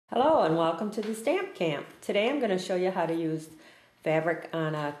Hello and welcome to the Stamp Camp. Today I'm going to show you how to use fabric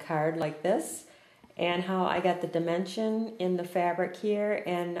on a card like this and how I got the dimension in the fabric here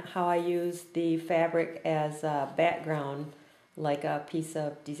and how I use the fabric as a background like a piece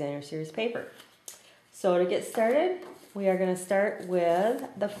of Designer Series paper. So to get started, we are going to start with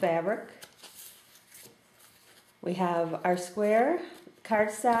the fabric. We have our square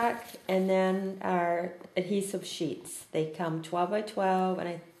cardstock and then our adhesive sheets. They come 12 by 12 and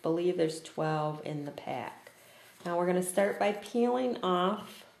I believe there's 12 in the pack. Now we're going to start by peeling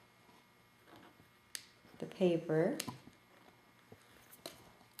off the paper. If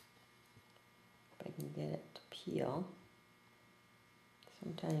I can get it to peel.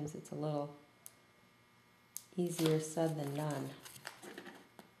 Sometimes it's a little easier said than done.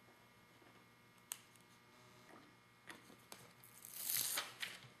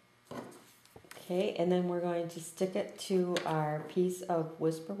 Okay, and then we're going to stick it to our piece of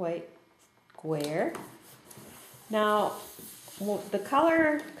Whisper White square. Now, the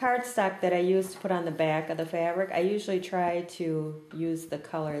color cardstock that I use to put on the back of the fabric, I usually try to use the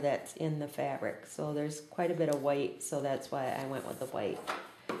color that's in the fabric. So there's quite a bit of white, so that's why I went with the white.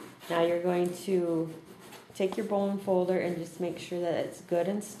 Now you're going to take your bone folder and just make sure that it's good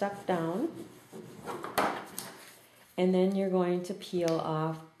and stuck down. And then you're going to peel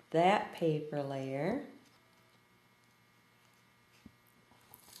off that paper layer.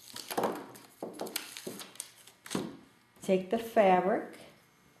 Take the fabric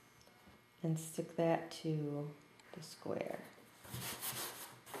and stick that to the square.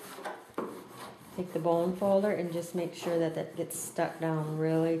 Take the bone folder and just make sure that that gets stuck down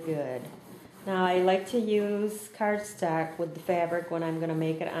really good. Now I like to use cardstock with the fabric when I'm going to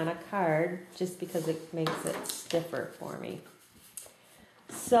make it on a card just because it makes it stiffer for me.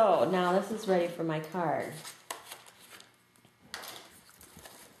 So now this is ready for my card.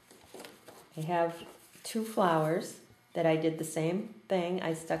 I have two flowers that I did the same thing.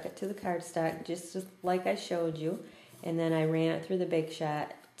 I stuck it to the cardstock just like I showed you, and then I ran it through the Big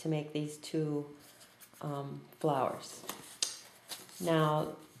Shot to make these two flowers. Now,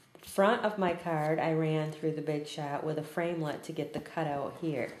 front of my card I ran through the Big Shot with a framelit to get the cutout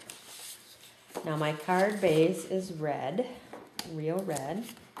here. Now my card base is red, real red.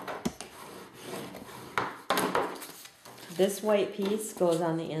 This white piece goes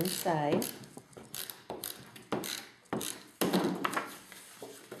on the inside.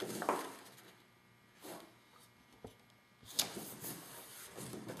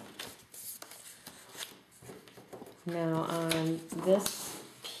 Now on this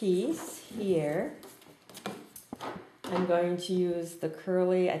piece here, I'm going to use the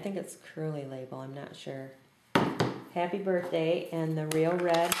curly, I think it's curly label, I'm not sure. Happy Birthday and the Real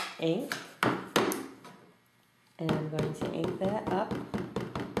Red ink. And I'm going to ink that up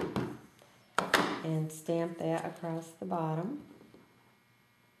and stamp that across the bottom.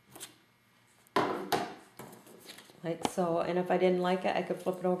 Like so. And if I didn't like it, I could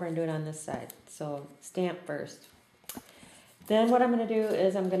flip it over and do it on this side. So stamp first. Then what I'm going to do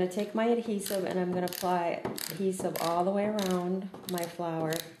is I'm going to take my adhesive and I'm going to apply adhesive all the way around my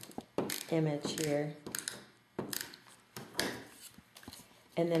flower image here.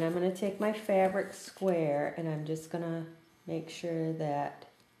 And then I'm going to take my fabric square and I'm just going to make sure that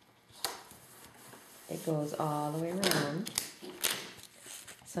it goes all the way around.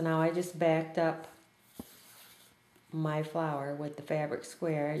 So now I just backed up my flower with the fabric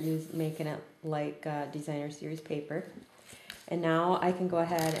square, making it like Designer Series paper. And now I can go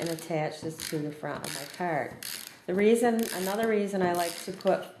ahead and attach this to the front of my card. Another reason I like to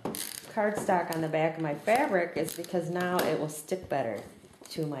put cardstock on the back of my fabric is because now it will stick better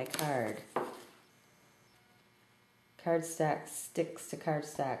to my card. Cardstock sticks to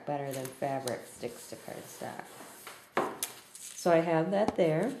cardstock better than fabric sticks to cardstock. So I have that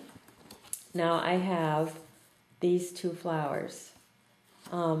there. Now I have these two flowers.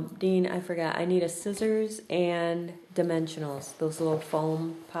 Dean, I forgot, I need a scissors and dimensionals, those little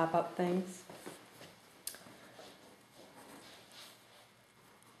foam pop-up things.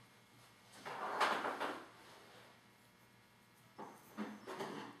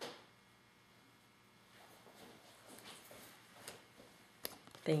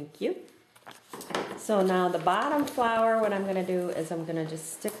 Thank you. So now the bottom flower, what I'm going to do is I'm going to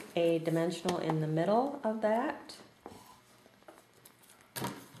just stick a dimensional in the middle of that.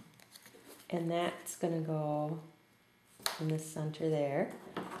 And that's going to go in the center there.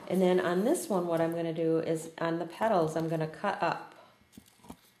 And then on this one, what I'm going to do is on the petals, I'm going to cut up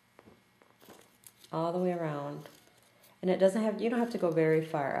all the way around. And it doesn't have, you don't have to go very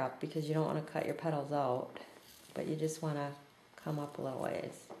far up because you don't want to cut your petals out, but you just want to come up a little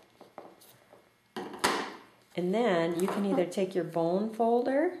ways. And then you can either take your bone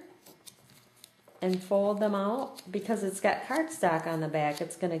folder and fold them out, because it's got cardstock on the back.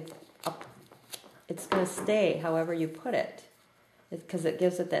 It's gonna stay however you put it, because it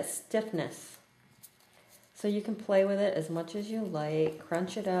gives it that stiffness. So you can play with it as much as you like.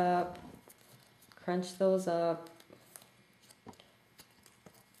 Crunch it up, crunch those up.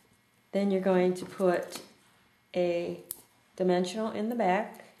 Then you're going to put a dimensional in the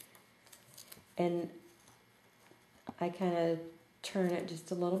back, and I kind of turn it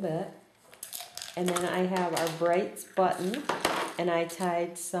just a little bit. And then I have our Brights button, and I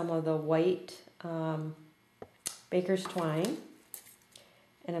tied some of the white baker's twine.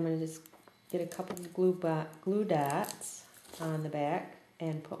 And I'm going to just get a couple of glue dots on the back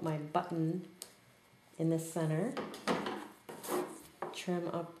and put my button in the center. Trim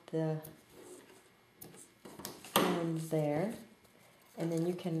up the ends there. And then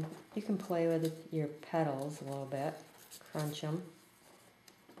you can play with your petals a little bit. Crunch them.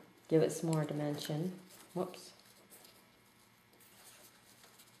 Give it some more dimension. Whoops.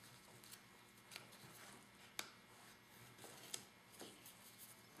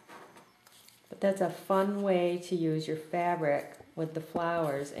 But that's a fun way to use your fabric with the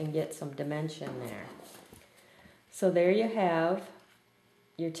flowers and get some dimension there. So there you have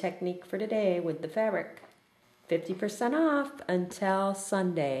your technique for today with the fabric. 50% off until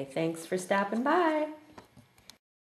Sunday. Thanks for stopping by.